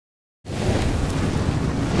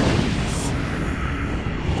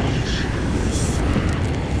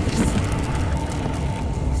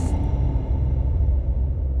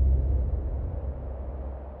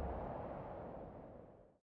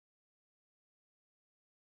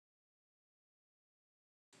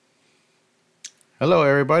Hello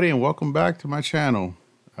everybody and welcome back to my channel.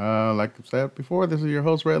 Like I said before, this is your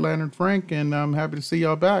host Red Lantern Frank, and I'm happy to see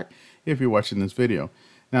y'all back if you're watching this video.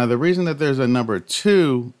 Now the reason that there's a number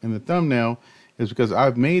 2 in the thumbnail is because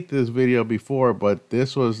I've made this video before, but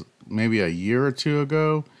this was maybe a year or two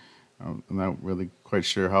ago. I'm not really quite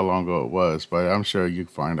sure how long ago it was, but I'm sure you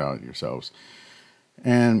can find out yourselves.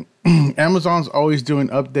 And Amazon's always doing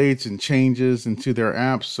updates and changes into their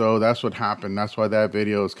apps, so that's what happened. That's why that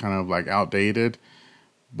video is kind of like outdated.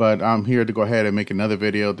 But I'm here to go ahead and make another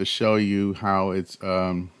video to show you how it's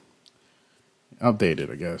updated,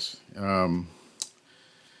 I guess.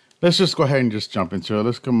 Let's just go ahead and just jump into it.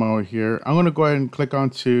 Let's come over here. I'm going to go ahead and click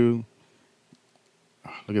onto,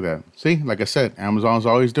 look at that. See, like I said, Amazon's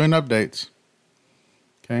always doing updates.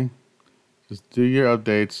 Okay. Just do your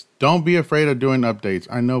updates. Don't be afraid of doing updates.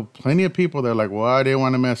 I know plenty of people that are like, well, I didn't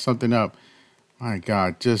want to mess something up. My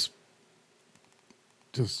God, just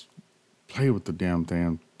play with the damn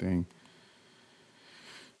thing.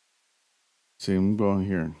 See, I'm going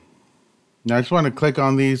here. Now, I just want to click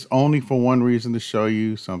on these only for one reason, to show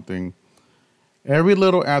you something. Every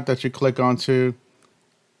little app that you click onto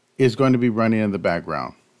is going to be running in the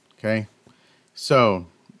background. Okay. So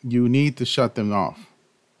you need to shut them off.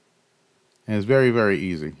 And it's very, very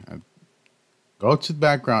easy. Go to the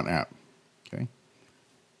background app. Okay.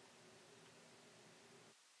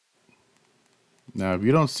 Now, if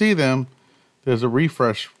you don't see them, there's a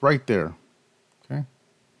refresh right there. Okay.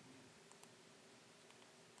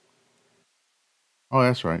 Oh,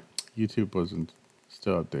 that's right. YouTube wasn't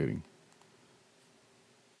still updating.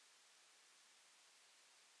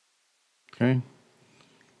 Okay.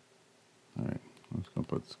 All right. I'm just going to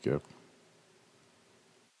put skip.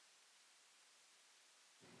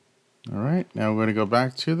 All right. Now we're going to go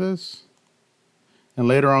back to this. And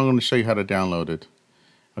later on, I'm going to show you how to download it.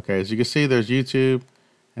 Okay. As you can see, there's YouTube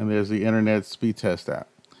and there's the Internet Speed Test app.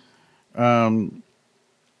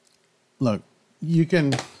 Look, you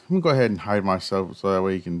can, I'm gonna go ahead and hide myself so that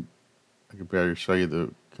way I can better show you the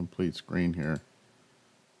complete screen here.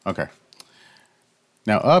 Okay.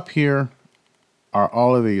 Now up here are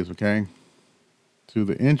all of these, okay? To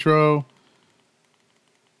the intro,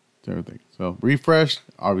 to everything. So refresh,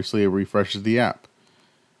 obviously it refreshes the app.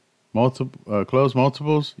 Close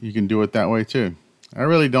multiples, you can do it that way too. I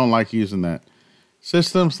really don't like using that.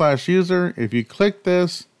 System/user, if you click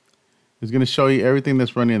this, it's going to show you everything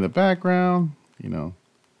that's running in the background, you know.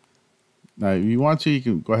 Now, if you want to, you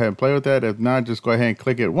can go ahead and play with that. If not, just go ahead and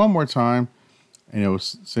click it one more time, and it will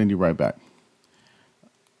send you right back.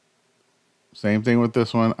 Same thing with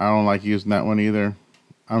this one. I don't like using that one either.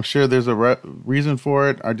 I'm sure there's a reason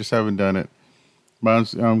for it. I just haven't done it.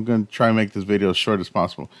 But I'm going to try and make this video as short as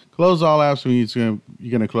possible. Close all apps when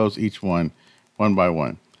you're going to close each one by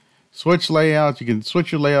one. Switch layout. You can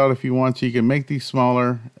switch your layout if you want to. You can make these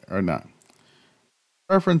smaller or not.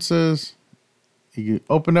 Preferences. You can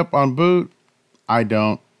open up on boot. I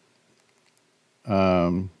don't.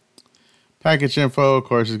 Package info. Of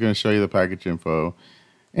course, it's going to show you the package info.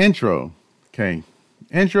 Intro. Okay.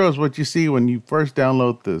 Intro is what you see when you first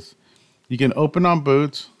download this. You can open on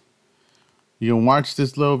boot. You can watch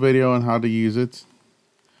this little video on how to use it.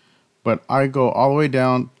 But I go all the way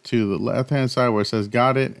down to the left-hand side where it says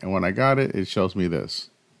got it. And when I got it, it shows me this.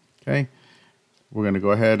 Okay. We're going to go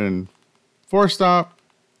ahead and force stop,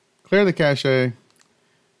 clear the cache, use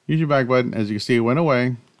your back button. As you can see, it went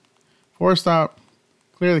away. Force stop,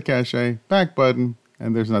 clear the cache, back button,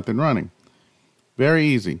 and there's nothing running. Very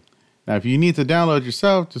easy. Now, if you need to download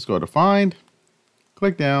yourself, just go to find,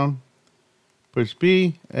 click down, push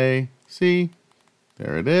B, A, C.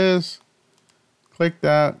 There it is. Click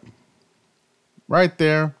that. Right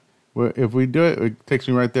there. Well, if we do it, it takes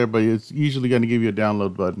me right there, but it's usually going to give you a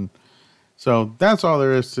download button. So that's all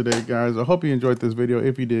there is today, guys. I hope you enjoyed this video.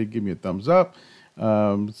 If you did, give me a thumbs up.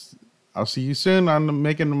 I'll see you soon on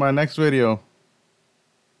making my next video.